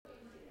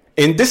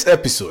In this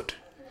episode,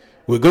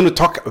 we're going to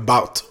talk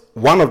about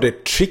one of the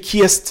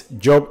trickiest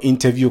job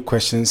interview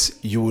questions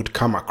you would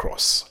come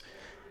across.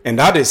 And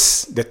that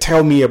is the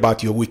tell me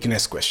about your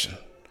weakness question.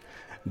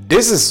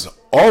 This has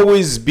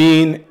always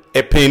been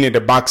a pain in the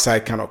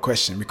backside kind of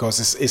question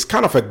because it's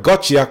kind of a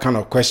gotcha kind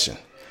of question.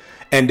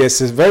 And there's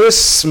a very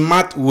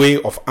smart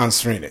way of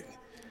answering it.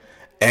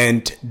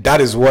 And that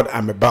is what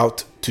I'm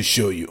about to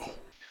show you.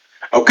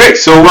 Okay,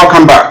 so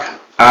welcome back.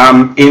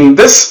 In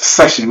this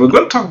session, we're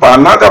going to talk about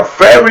another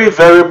very,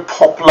 very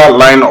popular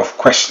line of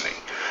questioning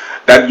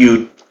that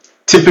you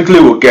typically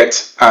will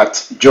get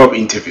at job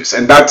interviews.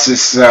 And that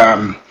is,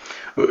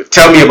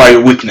 tell me about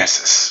your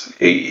weaknesses.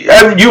 You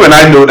and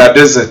I know that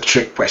this is a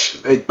trick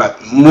question, but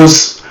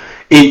most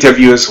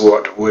interviewers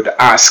would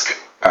ask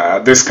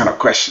this kind of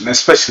question,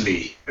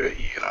 especially,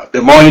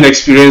 the more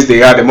inexperienced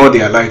they are, the more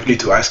they are likely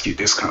to ask you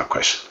this kind of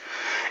question.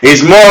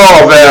 It's more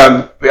of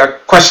a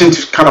question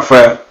to kind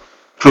of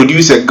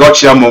produce a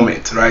gotcha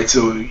moment, right?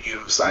 So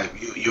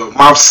your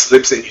mouth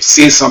slips and you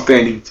say something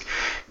and it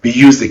be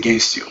used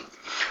against you.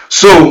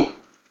 So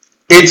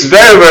it's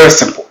very, very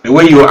simple. The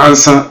way you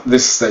answer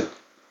this is that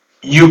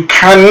you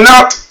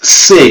cannot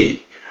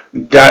say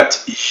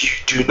that you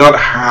do not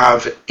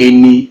have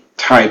any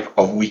type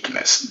of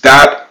weakness.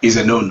 That is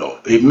a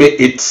no-no.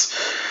 It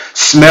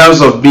smells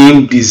of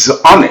being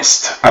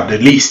dishonest at the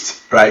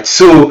least, right?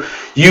 So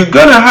you're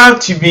gonna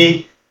have to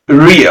be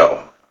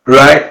real,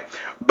 right?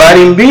 But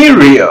in being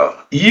real,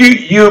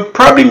 you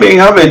probably may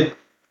have a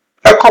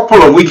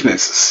couple of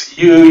weaknesses.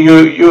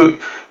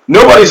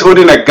 Nobody's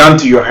holding a gun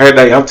to your head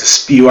that you have to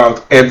spew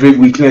out every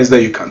weakness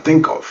that you can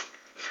think of.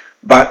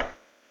 But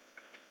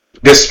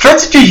the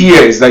strategy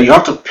here is that you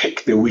have to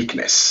pick the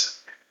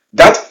weakness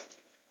that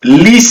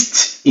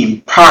least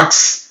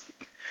impacts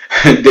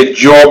the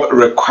job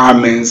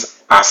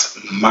requirements as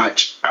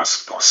much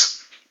as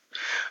possible,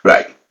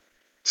 right?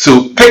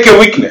 So pick a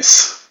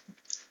weakness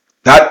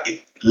that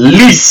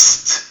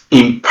least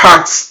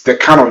impacts the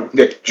kind of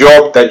the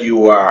job that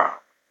you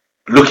are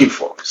looking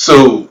for.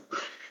 So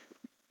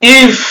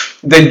if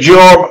the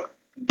job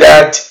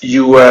that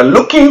you are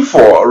looking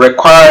for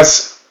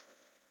requires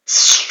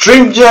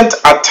stringent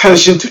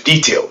attention to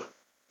detail,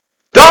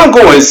 don't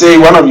go and say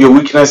one of your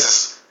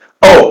weaknesses,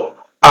 oh,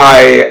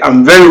 I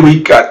am very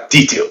weak at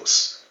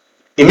details.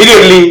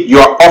 Immediately you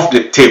are off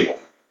the table.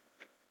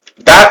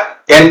 That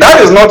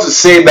is not to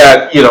say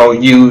that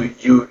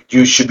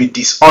you should be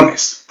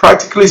dishonest.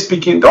 Practically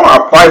speaking, don't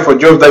apply for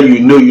jobs that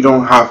you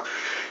don't have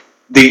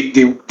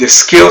the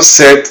skill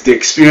set, the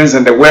experience,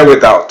 and the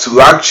wherewithal to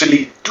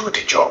actually do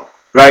the job,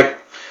 right?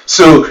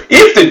 So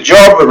if the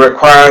job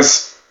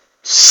requires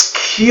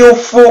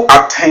skillful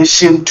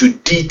attention to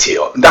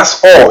detail,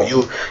 that's all.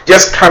 You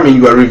just come in,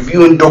 you are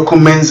reviewing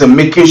documents and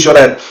making sure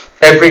that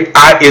every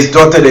I is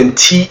dotted and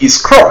T is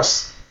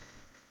crossed.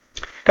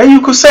 Then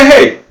you could say,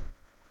 hey,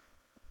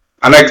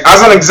 and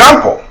as an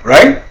example,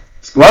 right?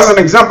 As an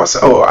example, say,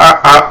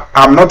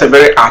 I'm not a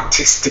very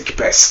artistic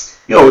person.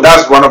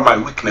 That's one of my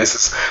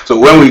weaknesses. So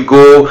when we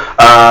go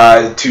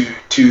when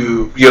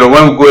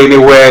we go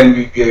anywhere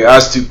and we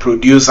asked to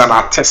produce an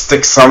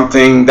artistic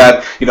something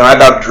that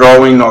either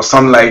drawing or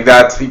something like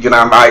that,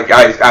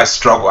 I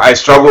struggle. I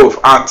struggle with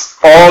art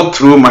all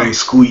through my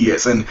school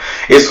years, and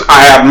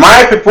I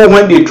admire people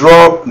when they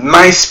draw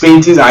nice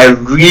paintings. I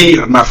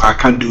really admire. I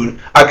can't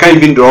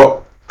even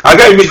draw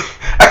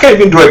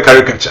a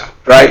caricature,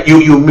 right?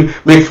 You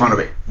make fun of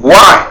it.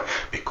 Why?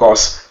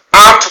 Because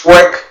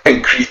artwork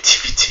and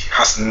creativity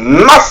has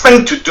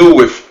nothing to do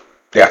with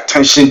the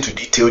attention to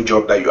detail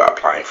job that you are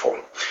applying for.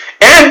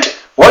 And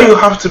what you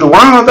have to do,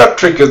 one other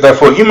trick is that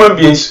for human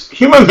beings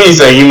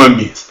are human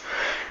beings.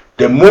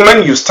 The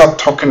moment you start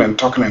talking,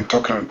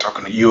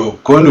 you're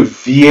going to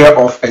veer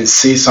off and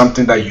say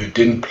something that you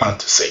didn't plan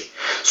to say.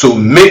 So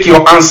make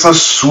your answer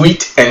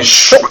sweet and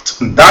short.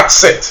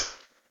 That's it.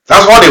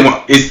 That's what they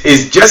want.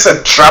 It's just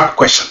a trap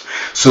question.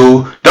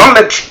 So don't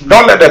let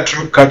the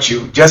trap catch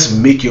you. Just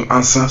make your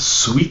answer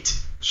sweet,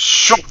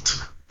 short.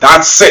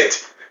 That's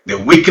it. The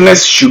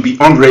weakness should be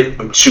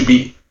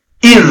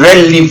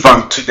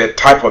irrelevant to the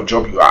type of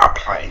job you are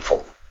applying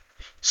for.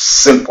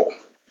 Simple.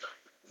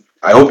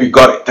 I hope you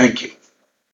got it. Thank you.